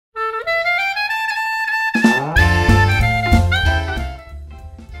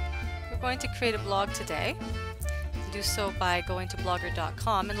going to create a blog today. Do so by going to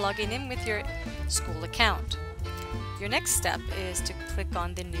blogger.com and logging in with your school account. Your next step is to click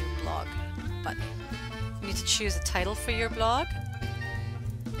on the new blog button. You need to choose a title for your blog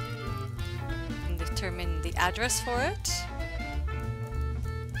and determine the address for it,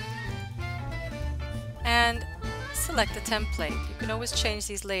 and select a template. You can always change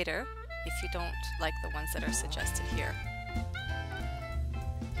these later if you don't like the ones that are suggested here.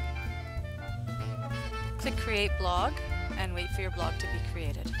 Click Create Blog and wait for your blog to be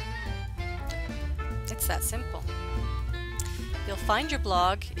created. It's that simple. You'll find your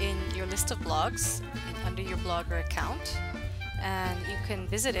blog in your list of blogs under your Blogger account, and you can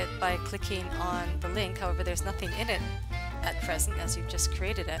visit it by clicking on the link. However, there's nothing in it at present as you've just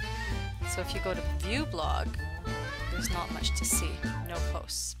created it. So if you go to View Blog, there's not much to see, no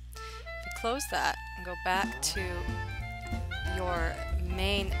posts. If you close that and go back to your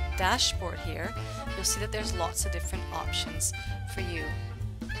main dashboard here, you'll see that there's lots of different options for you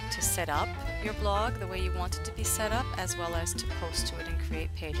to set up your blog the way you want it to be set up, as well as to post to it and create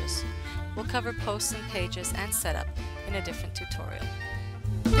pages. We'll cover posts and pages and setup in a different tutorial.